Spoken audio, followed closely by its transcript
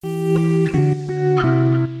Welcome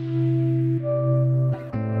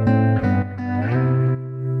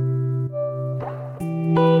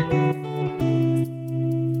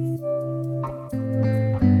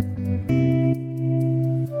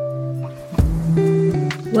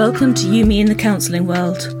to You, Me in the Counselling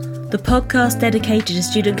World, the podcast dedicated to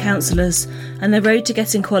student counsellors and the road to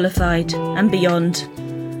getting qualified and beyond.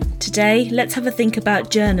 Today, let's have a think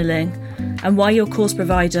about journaling and why your course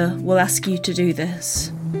provider will ask you to do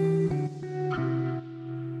this.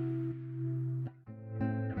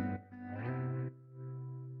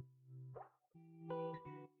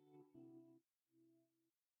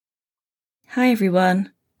 Hi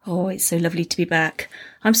everyone. Oh, it's so lovely to be back.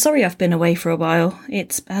 I'm sorry I've been away for a while.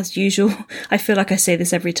 It's, as usual, I feel like I say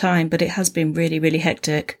this every time, but it has been really, really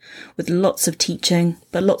hectic with lots of teaching,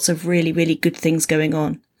 but lots of really, really good things going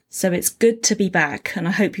on. So it's good to be back, and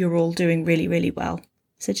I hope you're all doing really, really well.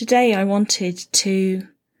 So today I wanted to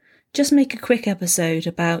just make a quick episode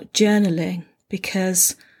about journaling,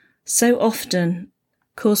 because so often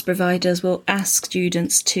course providers will ask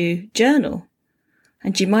students to journal.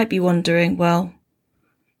 And you might be wondering, well,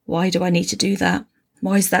 why do I need to do that?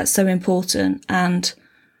 Why is that so important? And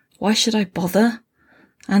why should I bother?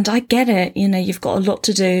 And I get it. You know, you've got a lot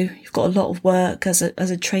to do. You've got a lot of work as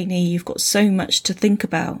a trainee. You've got so much to think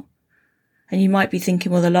about. And you might be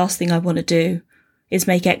thinking, well, the last thing I want to do is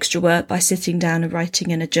make extra work by sitting down and writing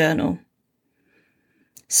in a journal.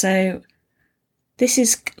 So this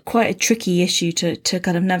is quite a tricky issue to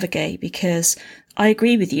kind of navigate, because I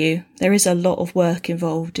agree with you. There is a lot of work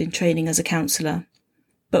involved in training as a counsellor.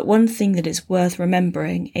 But one thing that is worth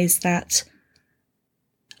remembering is that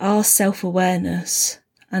our self-awareness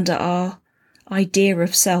and our idea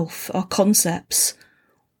of self, our concepts,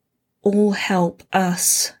 all help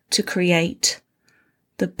us to create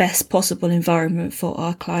the best possible environment for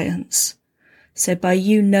our clients. So by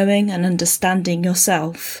you knowing and understanding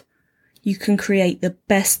yourself, you can create the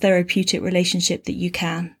best therapeutic relationship that you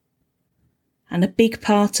can. And a big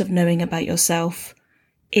part of knowing about yourself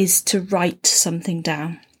is to write something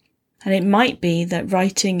down. And it might be that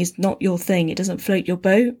writing is not your thing. It doesn't float your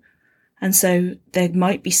boat. And so there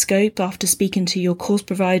might be scope after speaking to your course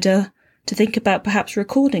provider to think about perhaps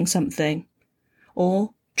recording something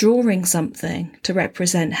or drawing something to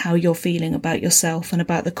represent how you're feeling about yourself and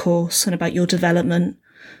about the course and about your development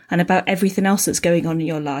and about everything else that's going on in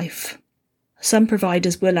your life. Some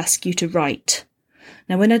providers will ask you to write.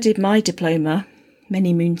 Now, when I did my diploma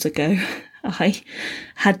many moons ago, I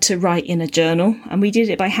had to write in a journal, and we did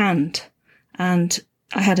it by hand. And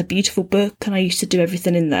I had a beautiful book and I used to do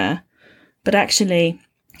everything in there. But actually,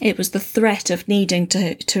 it was the threat of needing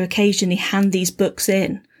to occasionally hand these books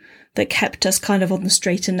in that kept us kind of on the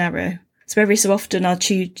straight and narrow. So every so often our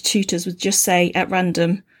tutors would just say at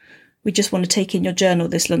random, we just want to take in your journal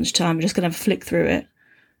this lunchtime. We're just going to have a flick through it.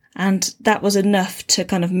 And that was enough to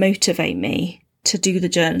kind of motivate me to do the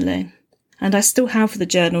journaling. And I still have the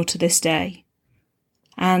journal to this day.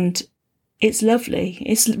 And it's lovely.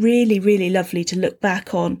 It's really, really lovely to look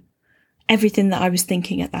back on everything that I was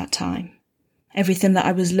thinking at that time, everything that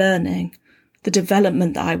I was learning, the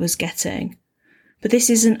development that I was getting. But this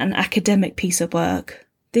isn't an academic piece of work.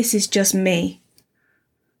 This is just me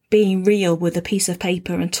being real with a piece of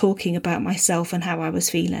paper and talking about myself and how I was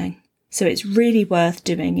feeling. So it's really worth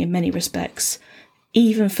doing in many respects,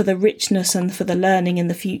 even for the richness and for the learning in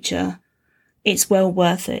the future. It's well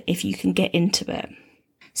worth it if you can get into it.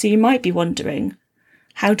 So you might be wondering,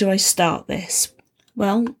 how do I start this?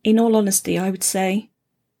 Well, in all honesty, I would say,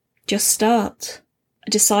 just start.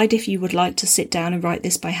 Decide if you would like to sit down and write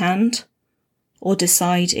this by hand, or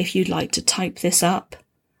decide if you'd like to type this up.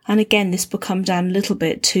 And again, this will come down a little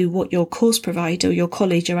bit to what your course provider or your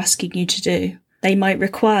college are asking you to do. They might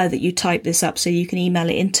require that you type this up so you can email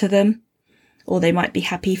it into them, or they might be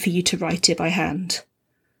happy for you to write it by hand.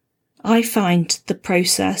 I find the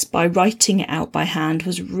process by writing it out by hand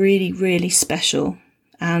was really, really special,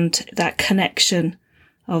 and that connection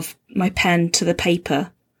of my pen to the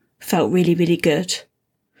paper felt really, really good.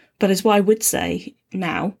 But as what I would say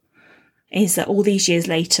now is that all these years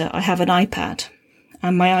later, I have an iPad,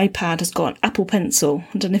 and my iPad has got an Apple Pencil.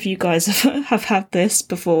 I don't know if you guys have had this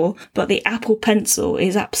before, but the Apple Pencil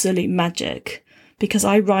is absolute magic, because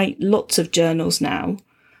I write lots of journals now,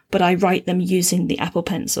 but I write them using the Apple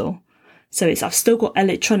Pencil. So I've still got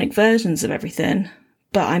electronic versions of everything,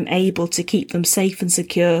 but I'm able to keep them safe and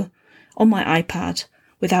secure on my iPad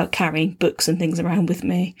without carrying books and things around with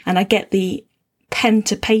me. And I get the pen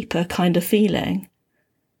to paper kind of feeling,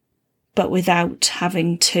 but without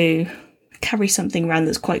having to carry something around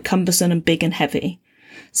that's quite cumbersome and big and heavy.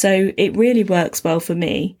 So it really works well for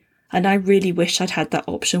me. And I really wish I'd had that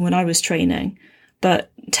option when I was training.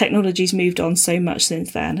 But technology's moved on so much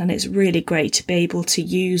since then, and it's really great to be able to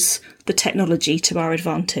use the technology to our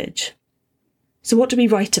advantage. So what do we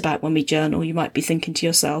write about when we journal, you might be thinking to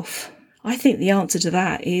yourself? I think the answer to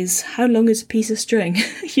that is, how long is a piece of string?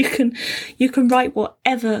 You can write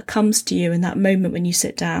whatever comes to you in that moment when you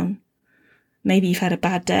sit down. Maybe you've had a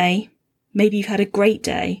bad day. Maybe you've had a great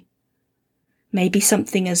day. Maybe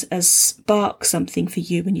something has sparked something for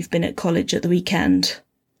you when you've been at college at the weekend.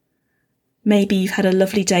 Maybe you've had a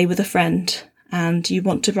lovely day with a friend and you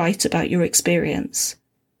want to write about your experience.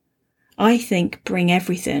 I think bring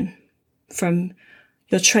everything, from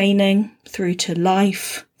your training through to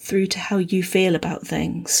life, through to how you feel about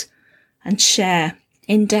things, and share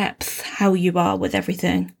in depth how you are with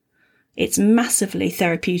everything. It's massively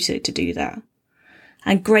therapeutic to do that,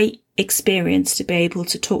 and great experience to be able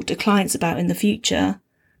to talk to clients about in the future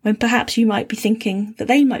when perhaps you might be thinking that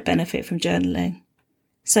they might benefit from journaling.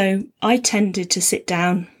 So I tended to sit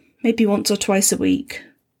down maybe once or twice a week,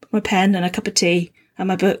 with my pen and a cup of tea and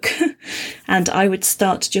my book, and I would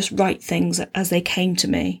start to just write things as they came to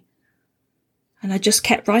me. And I just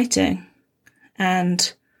kept writing,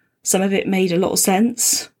 and some of it made a lot of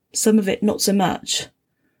sense, some of it not so much.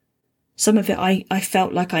 Some of it I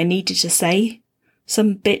felt like I needed to say,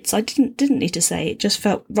 some bits I didn't need to say. It just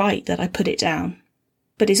felt right that I put it down.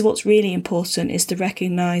 But what's really important is to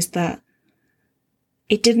recognise that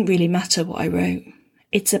it didn't really matter what I wrote.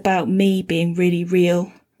 It's about me being really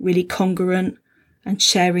real, really congruent, and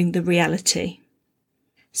sharing the reality.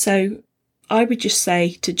 So I would just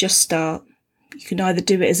say to just start. You can either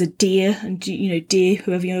do it as a dear, and dear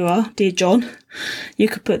whoever you are, dear John. You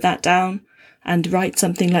could put that down and write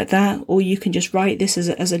something like that, or you can just write this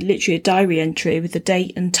as a literally a diary entry with the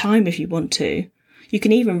date and time if you want to. You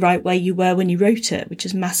can even write where you were when you wrote it, which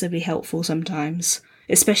is massively helpful sometimes,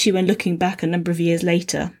 especially when looking back a number of years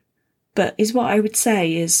later. But what I would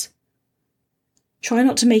say is, try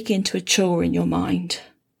not to make it into a chore in your mind.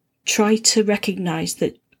 Try to recognise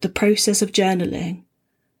that the process of journaling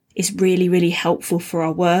is really, really helpful for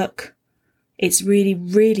our work. It's really,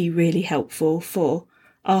 really, really helpful for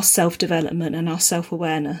our self-development and our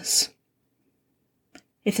self-awareness.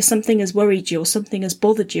 If there's something has worried you or something has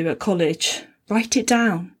bothered you at college, write it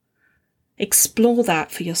down. Explore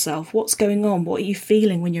that for yourself. What's going on? What are you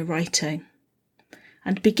feeling when you're writing?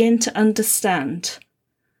 And begin to understand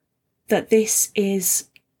that this is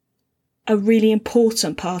a really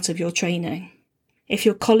important part of your training. If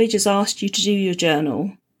your college has asked you to do your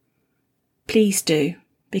journal, please do,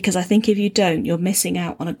 because I think if you don't, you're missing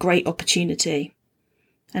out on a great opportunity.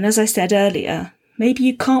 And as I said earlier, maybe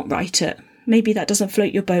you can't write it. Maybe that doesn't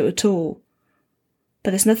float your boat at all.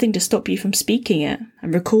 But there's nothing to stop you from speaking it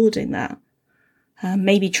and recording that.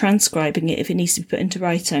 Maybe transcribing it if it needs to be put into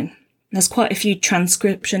writing. There's quite a few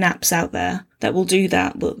transcription apps out there that will do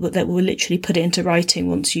that, that will literally put it into writing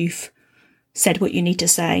once you've said what you need to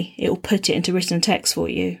say. It will put it into written text for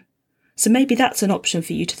you. So maybe that's an option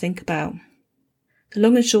for you to think about. The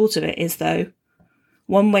long and short of it is, though,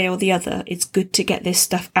 one way or the other, it's good to get this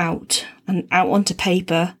stuff out, and out onto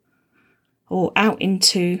paper or out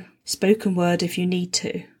into spoken word if you need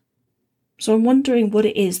to. So I'm wondering what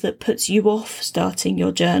it is that puts you off starting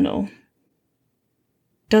your journal.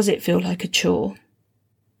 Does it feel like a chore?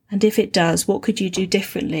 And if it does, what could you do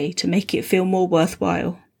differently to make it feel more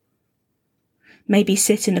worthwhile? Maybe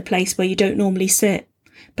sit in a place where you don't normally sit.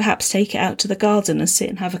 Perhaps take it out to the garden and sit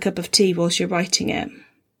and have a cup of tea whilst you're writing it.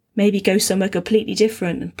 Maybe go somewhere completely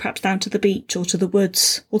different, and perhaps down to the beach or to the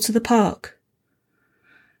woods or to the park.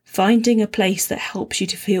 Finding a place that helps you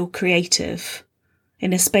to feel creative,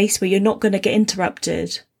 in a space where you're not going to get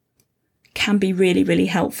interrupted, can be really, really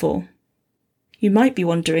helpful. You might be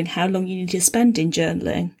wondering how long you need to spend in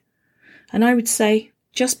journaling. And I would say,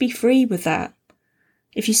 just be free with that.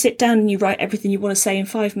 If you sit down and you write everything you want to say in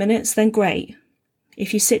 5 minutes, then great.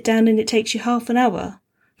 If you sit down and it takes you half an hour,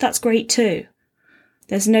 that's great too.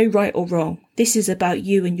 There's no right or wrong. This is about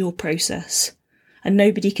you and your process, and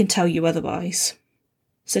nobody can tell you otherwise.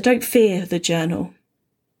 So don't fear the journal.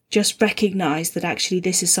 Just recognise that actually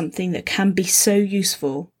this is something that can be so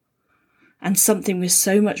useful, and something with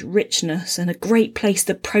so much richness, and a great place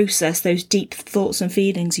to process those deep thoughts and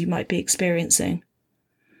feelings you might be experiencing.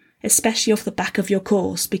 Especially off the back of your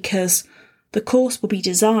course, because the course will be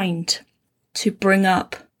designed to bring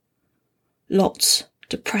up lots,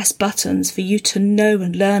 to press buttons for you to know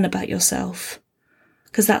and learn about yourself,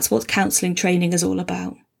 because that's what counselling training is all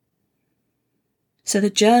about. So the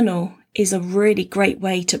journal is a really great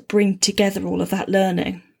way to bring together all of that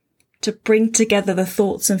learning, to bring together the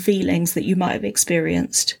thoughts and feelings that you might have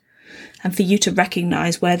experienced, and for you to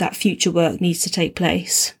recognise where that future work needs to take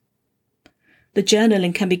place. The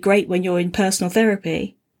journaling can be great when you're in personal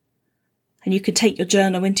therapy, and you can take your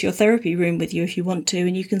journal into your therapy room with you if you want to,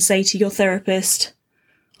 and you can say to your therapist,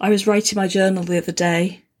 I was writing my journal the other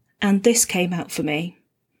day, and this came out for me.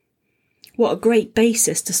 What a great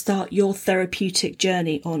basis to start your therapeutic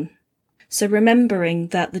journey on. So remembering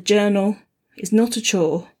that the journal is not a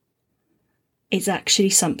chore, it's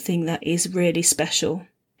actually something that is really special,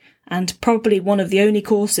 and probably one of the only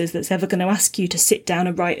courses that's ever going to ask you to sit down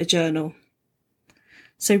and write a journal.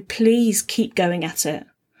 So please keep going at it.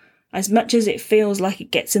 As much as it feels like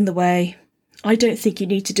it gets in the way, I don't think you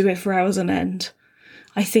need to do it for hours on end.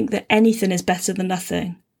 I think that anything is better than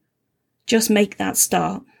nothing. Just make that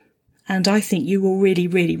start, and I think you will really,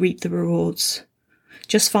 really reap the rewards.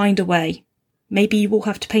 Just find a way. Maybe you will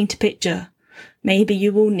have to paint a picture. Maybe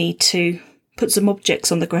you will need to put some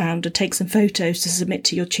objects on the ground and take some photos to submit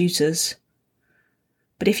to your tutors.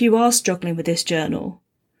 But if you are struggling with this journal,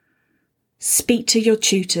 speak to your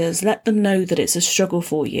tutors, let them know that it's a struggle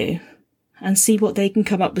for you, and see what they can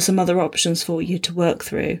come up with some other options for you to work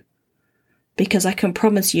through, because I can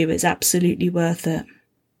promise you it's absolutely worth it.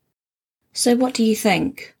 So what do you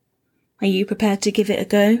think? Are you prepared to give it a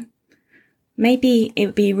go? Maybe it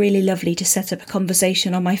would be really lovely to set up a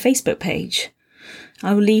conversation on my Facebook page.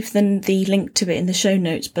 I will leave the link to it in the show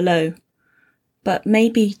notes below, but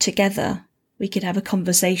maybe together we could have a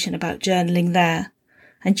conversation about journaling there,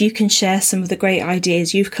 and you can share some of the great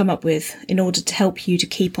ideas you've come up with in order to help you to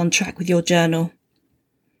keep on track with your journal.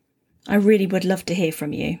 I really would love to hear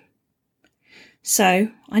from you. So,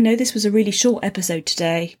 I know this was a really short episode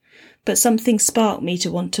today, but something sparked me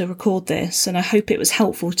to want to record this, and I hope it was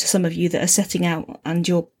helpful to some of you that are setting out and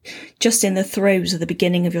you're just in the throes of the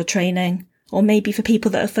beginning of your training, or maybe for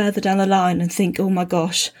people that are further down the line and think, oh my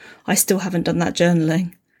gosh, I still haven't done that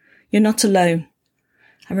journaling. You're not alone.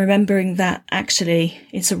 And remembering that actually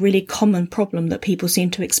it's a really common problem that people seem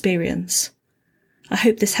to experience. I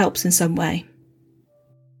hope this helps in some way.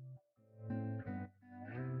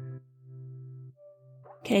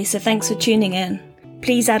 Okay, so thanks for tuning in.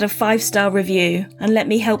 Please add a 5-star review and let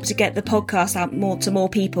me help to get the podcast out to more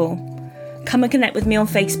people. Come and connect with me on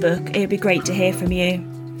Facebook. It would be great to hear from you.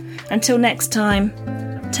 Until next time,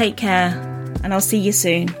 take care, and I'll see you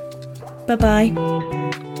soon. Bye-bye.